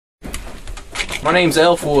My name's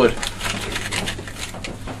Elfwood.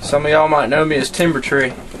 Some of y'all might know me as Timber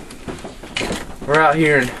Tree. We're out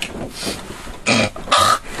here in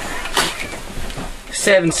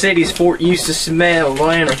Seven Cities, Fort Eustis,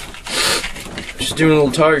 Atlanta. Just doing a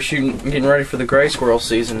little target shooting and getting ready for the gray squirrel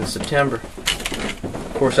season in September.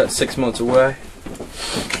 Of course, that's 6 months away.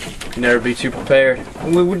 Can never be too prepared.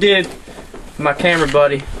 We did, my camera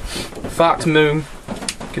buddy, foxmoon,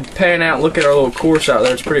 could pan out and look at our little course out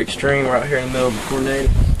there. It's pretty extreme right here in the middle of the tornado.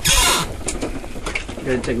 Go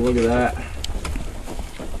ahead and take a look at that.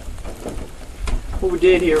 What we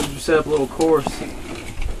did here was we set up a little course.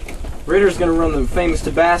 Ritter's going to run the famous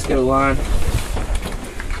Tabasco line.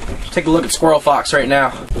 Let's take a look at squirrelfox right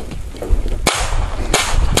now.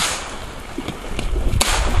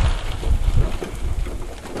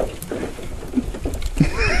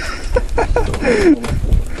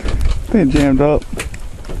 They jammed up.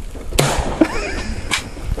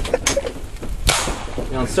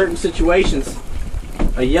 Now in certain situations,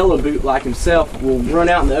 a yellow boot like himself will run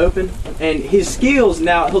out in the open, and his skills,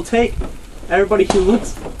 now he'll take everybody who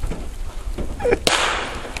looks.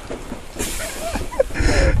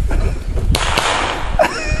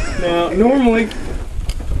 Now normally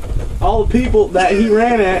all the people that he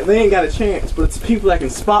ran at, they ain't got a chance, but it's the people that can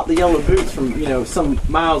spot the yellow boots from, you know, some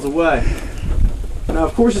miles away. Now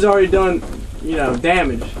of course he's already done, you know,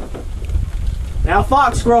 damage. Now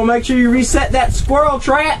fox squirrel, make sure you reset that squirrel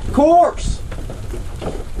trap course.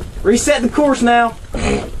 Reset the course now.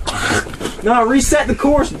 No, reset the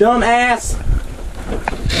course, dumb ass.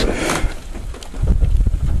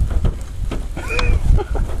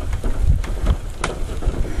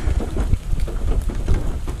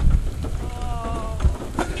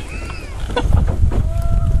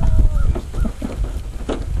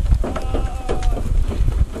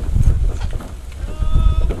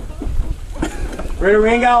 Ready to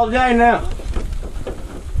ring all day now.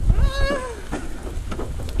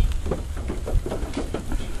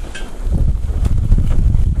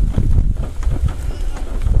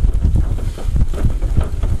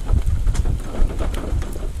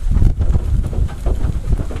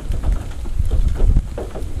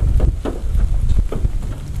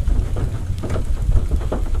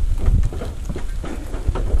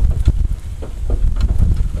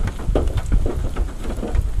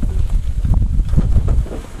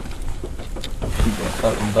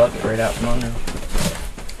 Fucking bucket right out from under him.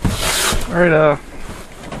 Alright,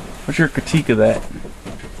 what's your critique of that?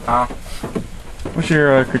 Huh? What's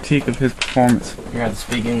your critique of his performance? You're gonna have to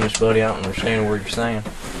speak English, buddy. I don't understand what you're saying.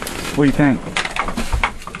 What do you think?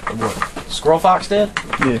 What? Squirrelfox did?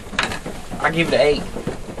 Yeah. I give it an 8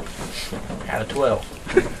 out of 12.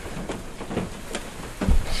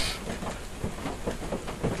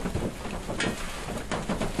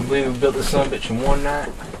 I believe we built this sumbitch in one night.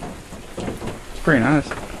 Pretty nice.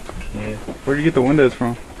 Yeah. Where'd you get the windows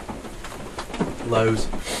from? Lowe's.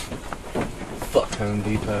 Fuck Home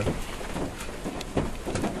Depot.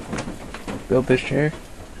 Built this chair?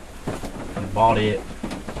 Bought it.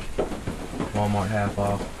 Walmart half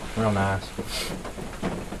off. Real nice.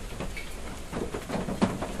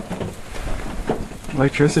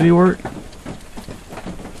 Electricity work?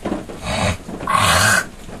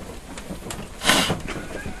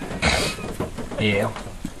 Yeah.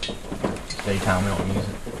 Daytime, we don't use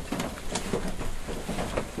it.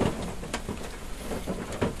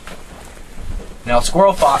 Now,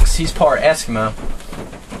 squirrelfox, he's part Eskimo.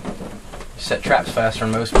 He set traps faster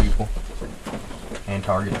than most people. And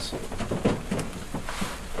targets.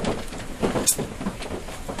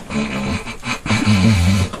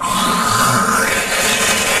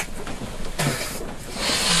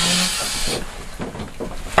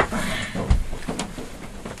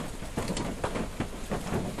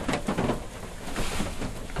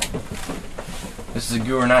 This is a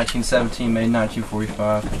Gura 1917, made in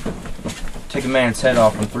 1945. Took a man's head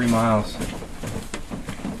off from 3 miles.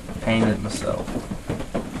 Painted it myself.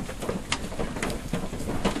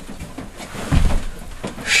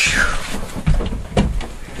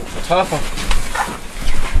 Tough one.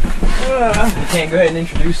 You can't go ahead and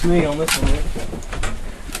introduce me on this one yet.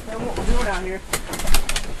 What we're doing out here?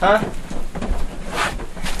 Huh?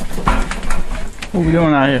 What are we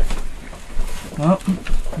doing out here? Well,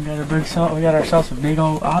 we got ourselves a big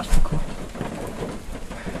old obstacle.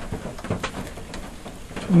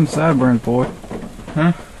 Show them sideburns, boy.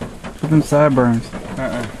 Huh? Show them sideburns.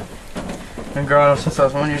 Been growing up since I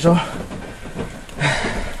was 1 year old.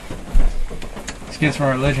 It's against my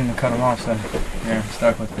religion to cut them off, so yeah, I'm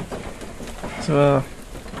stuck with it. So,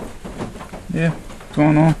 yeah, what's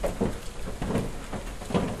going on?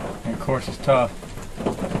 And of course it's tough.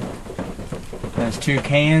 There's 2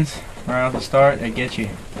 cans right off the start, they get you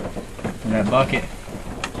in that bucket.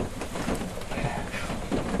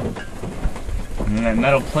 And then that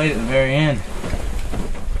metal plate at the very end.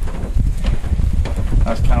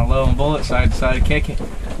 I was kind of low on bullets, so I decided to kick it.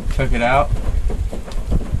 Took it out.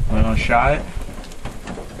 Went on, shot it.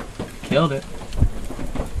 Killed it.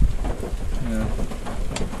 Yeah.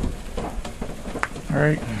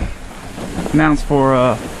 Alright. Announce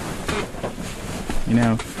for, you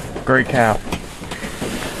know, gray cow.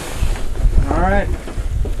 Alright.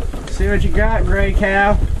 See what you got, gray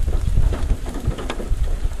cow.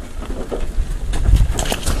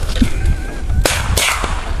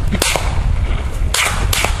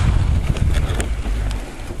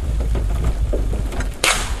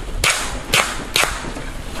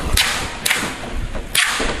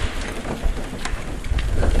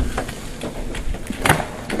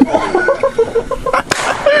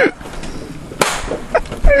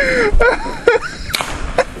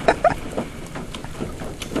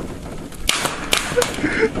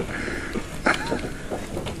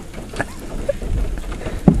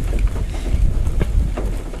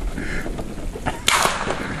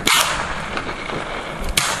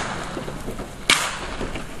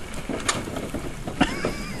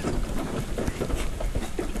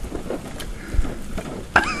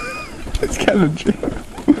 It's kind of jam.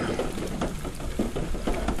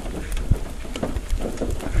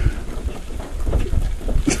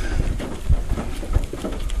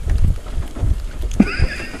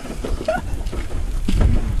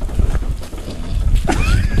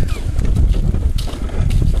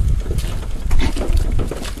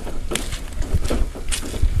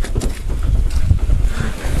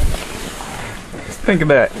 Think of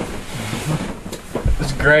that.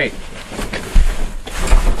 It's great.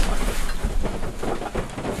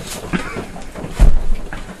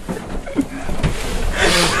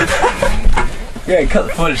 Yeah, cut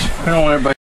the footage. I don't want everybody